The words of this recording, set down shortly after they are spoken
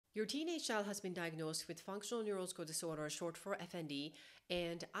Your teenage child has been diagnosed with functional neurological disorder, short for FND,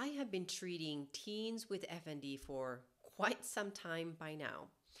 and I have been treating teens with FND for quite some time by now.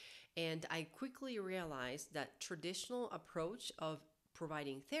 And I quickly realized that traditional approach of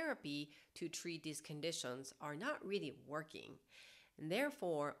providing therapy to treat these conditions are not really working. And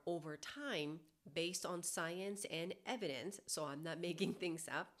therefore, over time, based on science and evidence, so I'm not making things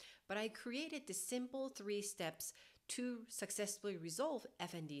up, but I created the simple 3 steps to successfully resolve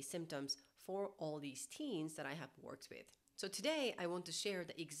FND symptoms for all these teens that I have worked with. So today I want to share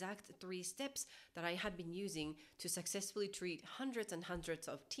the exact 3 steps that I have been using to successfully treat hundreds and hundreds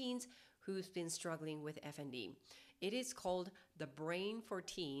of teens who've been struggling with FND. It is called the Brain for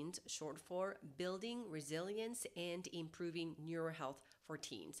Teens, short for Building Resilience and Improving Neurohealth for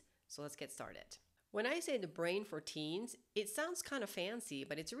Teens. So let's get started. When I say the brain for teens, it sounds kind of fancy,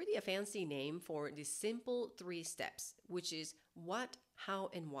 but it's really a fancy name for the simple 3 steps, which is what, how,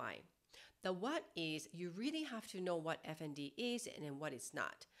 and why. The what is you really have to know what FND is and then what it's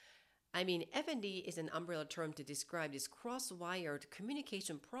not. I mean, FND is an umbrella term to describe these cross-wired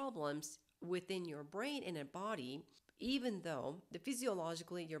communication problems within your brain and a body, even though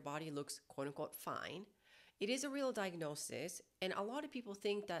physiologically your body looks quote unquote fine. It is a real diagnosis, and a lot of people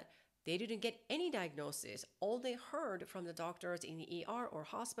think that they didn't get any diagnosis. All they heard from the doctors in the ER or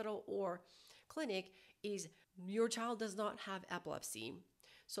hospital or clinic is your child does not have epilepsy.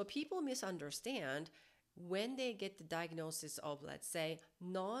 So people misunderstand when they get the diagnosis of, let's say,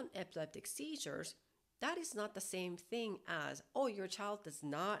 non-epileptic seizures. That is not the same thing as, oh, your child does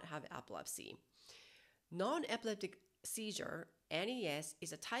not have epilepsy. Non-epileptic seizure, NES,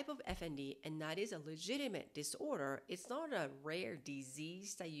 is a type of FND, and that is a legitimate disorder. It's not a rare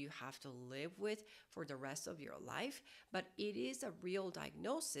disease that you have to live with for the rest of your life, but it is a real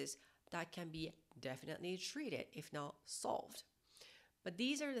diagnosis that can be definitely treated, if not solved. But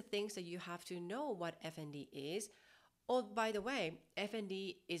these are the things that you have to know what FND is. Oh, by the way,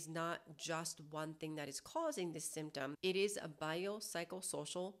 FND is not just one thing that is causing this symptom. It is a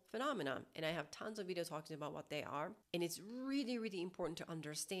biopsychosocial phenomenon. And I have tons of videos talking about what they are. And it's really, really important to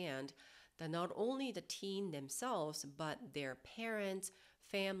understand that not only the teen themselves, but their parents,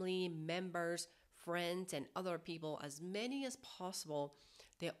 family members, friends, and other people, as many as possible,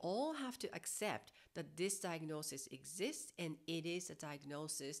 they all have to accept that this diagnosis exists and it is a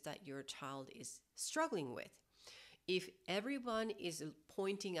diagnosis that your child is struggling with. If everyone is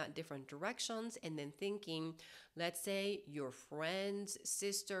pointing at different directions and then thinking, let's say your friends,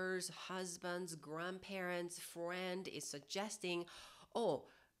 sisters, husbands, grandparents, friend is suggesting, oh,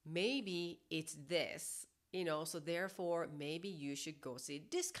 maybe it's this, so therefore maybe you should go see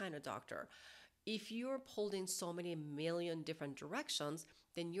this kind of doctor. If you're pulled in so many million different directions,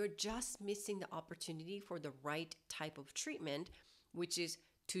 then you're just missing the opportunity for the right type of treatment, which is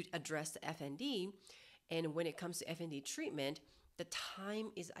to address the FND. And when it comes to FND treatment, the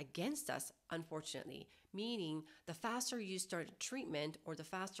time is against us, unfortunately, meaning the faster you start treatment or the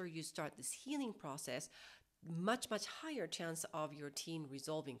faster you start this healing process, much higher chance of your teen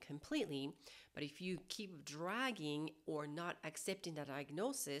resolving completely. But if you keep dragging or not accepting the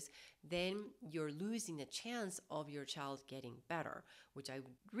diagnosis, then you're losing the chance of your child getting better, which I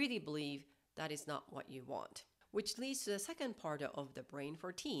really believe that is not what you want. Which leads to the second part of the brain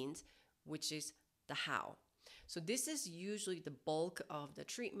for teens, which is the how. So this is usually the bulk of the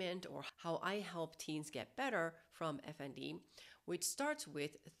treatment or how I help teens get better from FND, which starts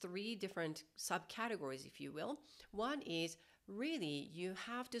with 3 different subcategories, if you will. One is really you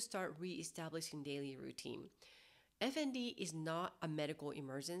have to start reestablishing daily routine. FND is not a medical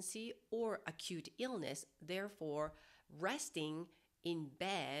emergency or acute illness. Therefore, resting in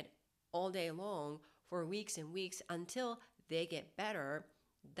bed all day long for weeks and weeks until they get better,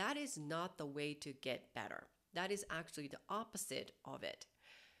 that is not the way to get better. That is actually the opposite of it.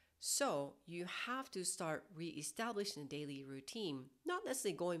 So you have to start reestablishing a daily routine, not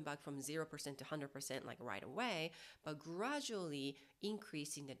necessarily going back from 0% to 100% like right away, but gradually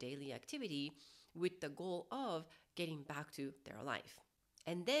increasing the daily activity with the goal of getting back to their life.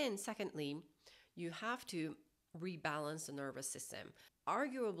 And then secondly, you have to rebalance the nervous system.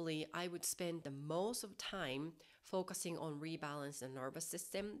 Arguably, I would spend the most of time focusing on rebalancing the nervous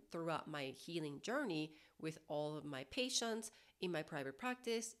system throughout my healing journey with all of my patients in my private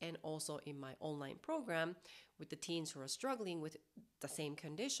practice and also in my online program with the teens who are struggling with the same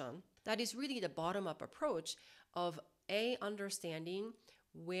condition. That is really the bottom-up approach of understanding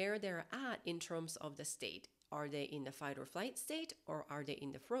where they're at in terms of the state. Are they in the fight or flight state or are they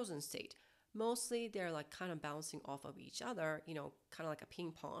in the frozen state? Mostly they're like kind of bouncing off of each other, kind of like a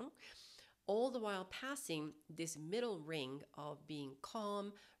ping pong. all the while passing this middle ring of being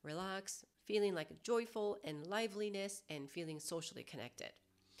calm, relaxed, feeling like joyful and liveliness, and feeling socially connected.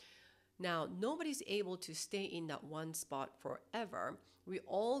 Now, nobody's able to stay in that one spot forever. We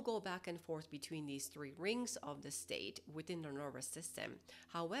all go back and forth between these three rings of the state within the nervous system.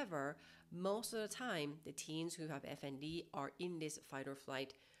 However, most of the time, the teens who have FND are in this fight or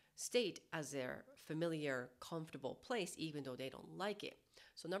flight state as their familiar, comfortable place, even though they don't like it.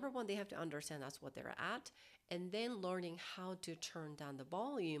 So, number one, they have to understand that's what they're at, and then learning how to turn down the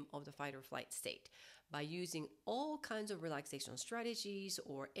volume of the fight or flight state by using all kinds of relaxation strategies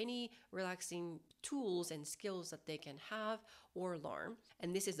or any relaxing tools and skills that they can have or learn.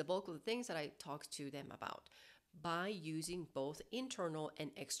 And this is the bulk of the things that I talk to them about by using both internal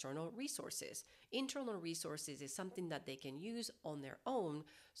and external resources. Internal resources is something that they can use on their own.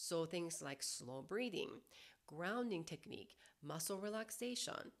 So things like slow breathing, grounding technique, muscle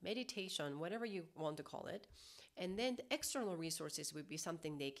relaxation, meditation, whatever you want to call it. And then the external resources would be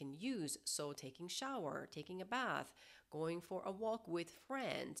something they can use. So taking shower, taking a bath, going for a walk with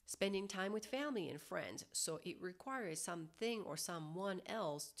friends, spending time with family and friends. So it requires something or someone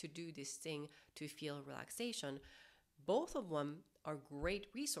else to do this thing to feel relaxation. Both of them are great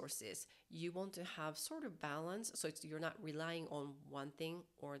resources. You want to have sort of balance so you're not relying on one thing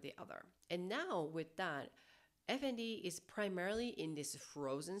or the other. And now with that, FND is primarily in this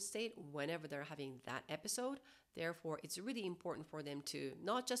frozen state whenever they're having that episode. Therefore, it's really important for them to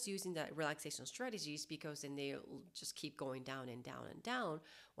not just using that relaxation strategies because then they'll just keep going down and down and down.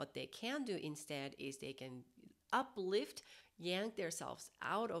 What they can do instead is they can uplift, yank themselves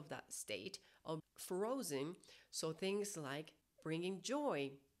out of that state of frozen. So things like bringing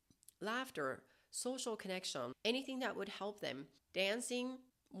joy, laughter, social connection, anything that would help them, dancing,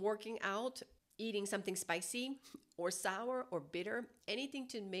 working out, eating something spicy or sour or bitter, anything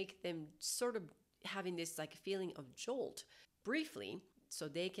to make them sort of having this like feeling of jolt briefly so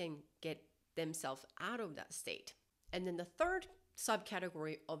they can get themselves out of that state. And then the third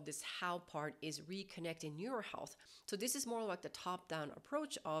subcategory of this how part is reconnecting neurohealth. So this is more like the top-down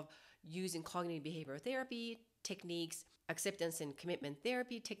approach of using cognitive behavioral therapy techniques, acceptance and commitment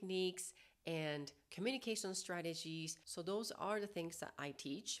therapy techniques, and communication strategies. So those are the things that I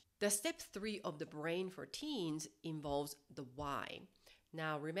teach. The step 3 of the brain for teens involves the why.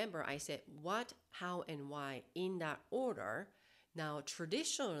 Now remember, I said what, how, and why in that order. Now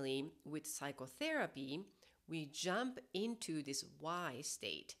traditionally with psychotherapy, we jump into this why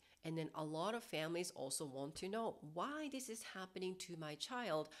state. And then a lot of families also want to know why this is happening to my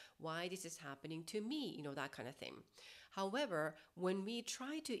child, why this is happening to me, that kind of thing. However, when we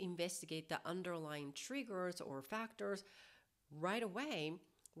try to investigate the underlying triggers or factors right away,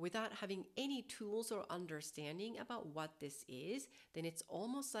 without having any tools or understanding about what this is, then it's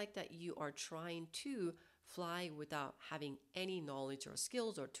almost like that you are trying to fly without having any knowledge or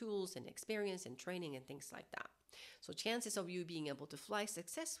skills or tools and experience and training and things like that. So chances of you being able to fly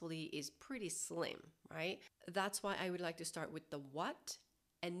successfully is pretty slim, right? That's why I would like to start with the what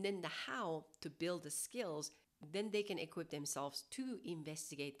and then the how to build the skills. Then they can equip themselves to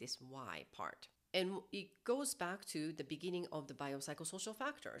investigate this why part. And it goes back to the beginning of the biopsychosocial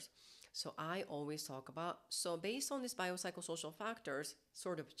factors. So I always talk about, so based on this biopsychosocial factors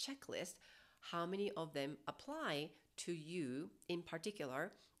sort of checklist, how many of them apply to you in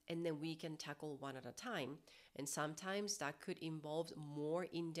particular, and then we can tackle one at a time. And sometimes that could involve more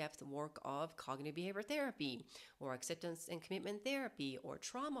in-depth work of cognitive behavior therapy or acceptance and commitment therapy or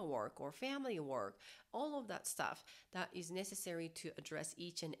trauma work or family work, all of that stuff that is necessary to address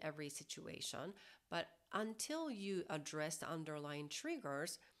each and every situation. But until you address the underlying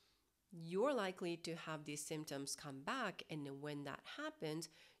triggers, you're likely to have these symptoms come back. And then when that happens,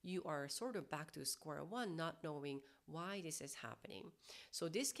 you are sort of back to square one, not knowing why this is happening. So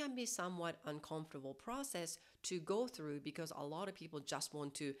this can be somewhat uncomfortable process to go through because a lot of people just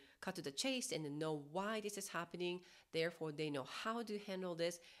want to cut to the chase and know why this is happening. Therefore, they know how to handle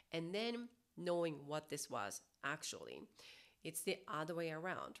this and then knowing what this was actually. It's the other way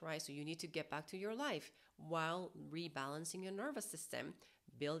around, right? So you need to get back to your life while rebalancing your nervous system,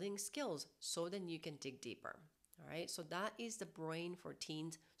 building skills so then you can dig deeper. All right, so that is the brain for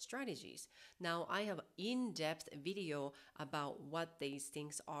teens strategies. Now I have in-depth video about what these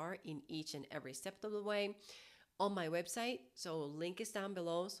things are in each and every step of the way on my website. So link is down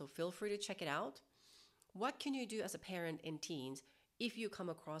below, so feel free to check it out. What can you do as a parent and teens if you come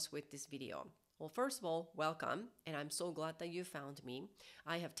across with this video? Well, first of all, welcome, and I'm so glad that you found me.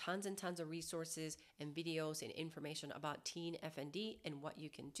 I have tons and tons of resources and videos and information about teen FND and what you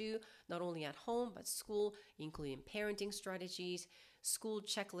can do, not only at home, but school, including parenting strategies, school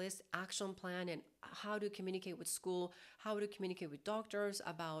checklist, action plan, and how to communicate with school, how to communicate with doctors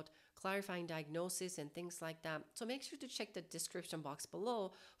about clarifying diagnosis and things like that. So make sure to check the description box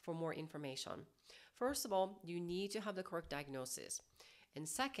below for more information. First of all, you need to have the correct diagnosis. And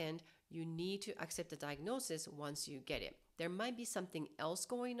second, you need to accept the diagnosis once you get it. There might be something else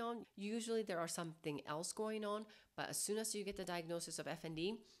going on. Usually there are something else going on, but as soon as you get the diagnosis of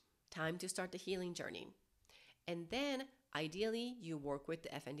FND, time to start the healing journey. And then ideally you work with the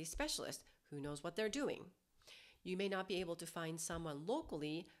FND specialist who knows what they're doing. You may not be able to find someone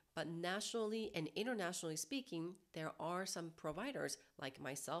locally, but nationally and internationally speaking, there are some providers like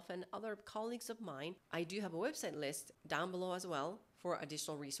myself and other colleagues of mine. I do have a website list down below as well for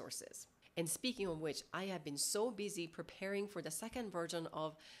additional resources. And speaking of which, I have been so busy preparing for the second version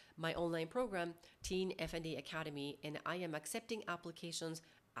of my online program, Teen FND Academy, and I am accepting applications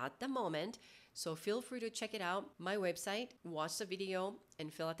at the moment. So feel free to check it out, my website, watch the video,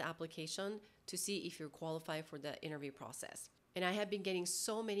 and fill out the application to see if you're qualified for the interview process. And I have been getting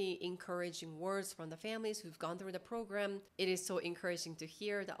so many encouraging words from the families who've gone through the program. It is so encouraging to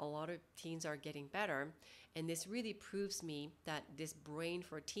hear that a lot of teens are getting better. And this really proves me that this Brain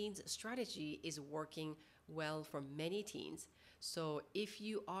for Teens strategy is working well for many teens. So if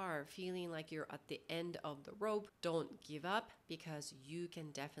you are feeling like you're at the end of the rope, don't give up because you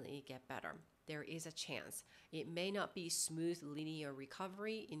can definitely get better. There is a chance. It may not be smooth, linear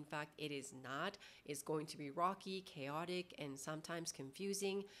recovery. In fact, it is not. It's going to be rocky, chaotic, and sometimes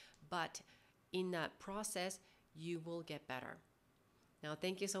confusing. But in that process, you will get better. Now,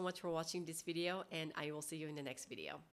 thank you so much for watching this video, and I will see you in the next video.